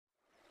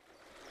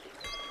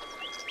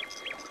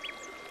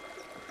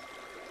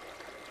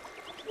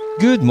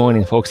Good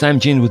morning, folks. I'm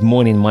Jin with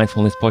Morning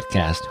Mindfulness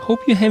Podcast.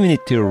 Hope you're having a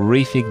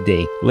terrific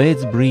day.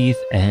 Let's breathe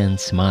and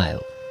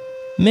smile.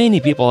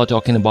 Many people are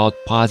talking about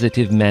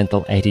positive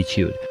mental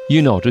attitude.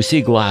 To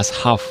see glass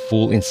half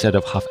full instead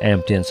of half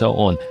empty and so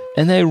on.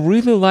 And I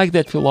really like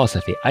that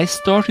philosophy. I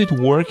started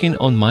working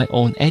on my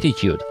own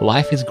attitude.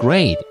 Life is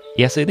great.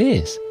 Yes, it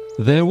is.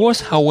 There was,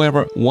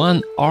 however,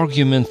 one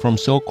argument from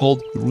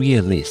so-called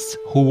realists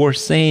who were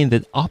saying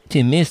that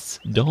optimists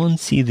don't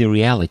see the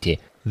reality.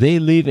 They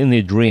live in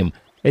a dream.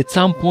 At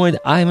some point,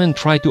 I even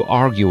tried to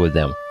argue with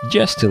them,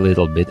 just a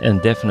little bit and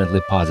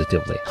definitely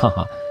positively.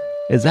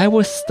 As I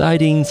was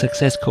studying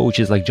success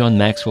coaches like John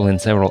Maxwell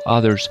and several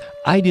others,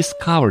 I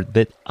discovered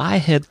that I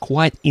had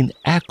quite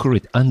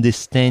inaccurate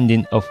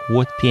understanding of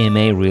what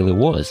PMA really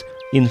was.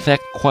 In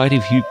fact, quite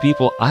a few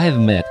people I've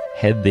met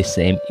had the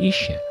same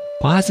issue.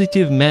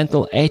 Positive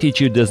mental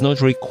attitude does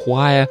not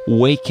require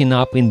waking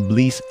up in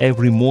bliss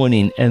every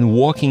morning and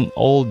walking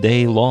all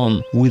day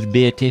long with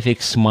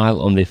beatific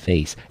smile on the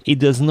face. It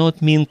does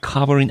not mean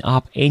covering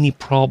up any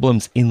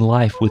problems in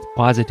life with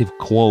positive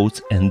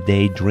quotes and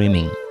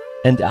daydreaming.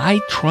 And I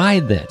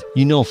tried that.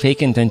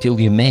 Fake it until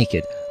you make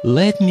it.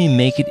 Let me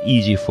make it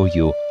easy for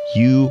you.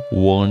 You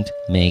won't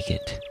make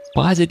it.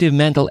 Positive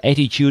mental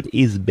attitude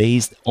is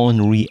based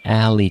on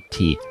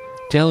reality.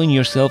 Telling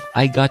yourself,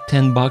 I got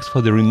 $10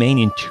 for the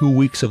remaining 2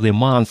 weeks of the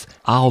month,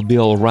 I'll be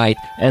alright,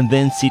 and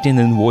then sitting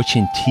and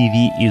watching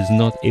TV is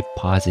not a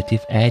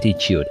positive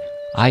attitude.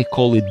 I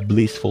call it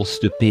blissful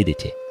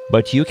stupidity.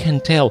 But you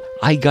can tell,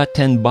 I got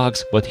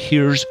 $10, but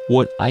here's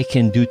what I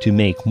can do to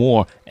make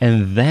more,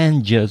 and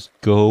then just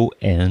go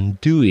and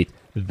do it.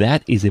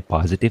 That is a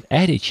positive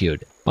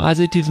attitude.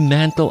 Positive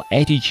mental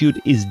attitude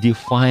is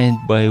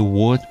defined by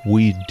what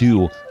we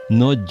do,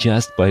 not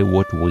just by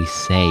what we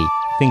say.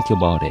 Think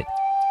about it.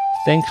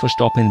 Thanks for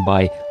stopping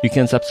by. You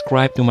can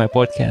subscribe to my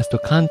podcast or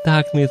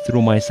contact me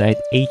through my site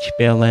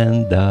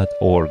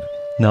hpln.org.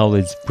 Now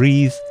let's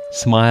breathe,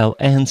 smile,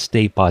 and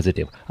stay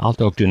positive. I'll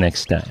talk to you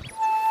next time.